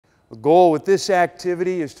The goal with this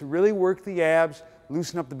activity is to really work the abs,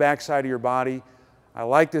 loosen up the back side of your body. I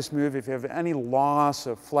like this move if you have any loss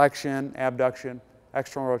of flexion, abduction,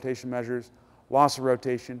 external rotation measures, loss of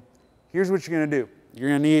rotation. Here's what you're going to do. You're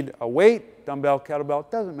going to need a weight, dumbbell, kettlebell,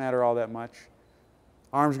 doesn't matter all that much.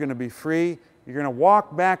 Arms going to be free. You're going to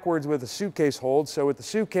walk backwards with a suitcase hold. So with the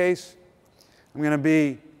suitcase, I'm going to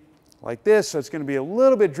be like this, so it's going to be a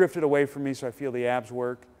little bit drifted away from me so I feel the abs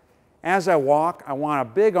work. As I walk, I want a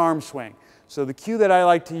big arm swing. So the cue that I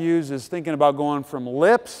like to use is thinking about going from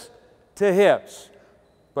lips to hips,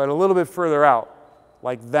 but a little bit further out,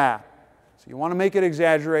 like that. So you want to make it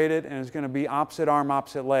exaggerated, and it's going to be opposite arm,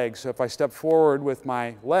 opposite leg. So if I step forward with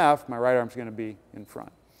my left, my right arm's going to be in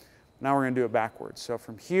front. Now we're going to do it backwards. So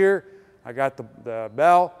from here, I got the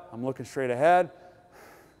bell, I'm looking straight ahead,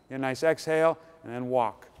 get a nice exhale, and then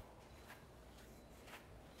walk.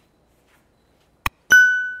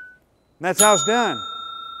 And that's how it's done.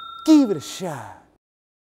 Give it a shot.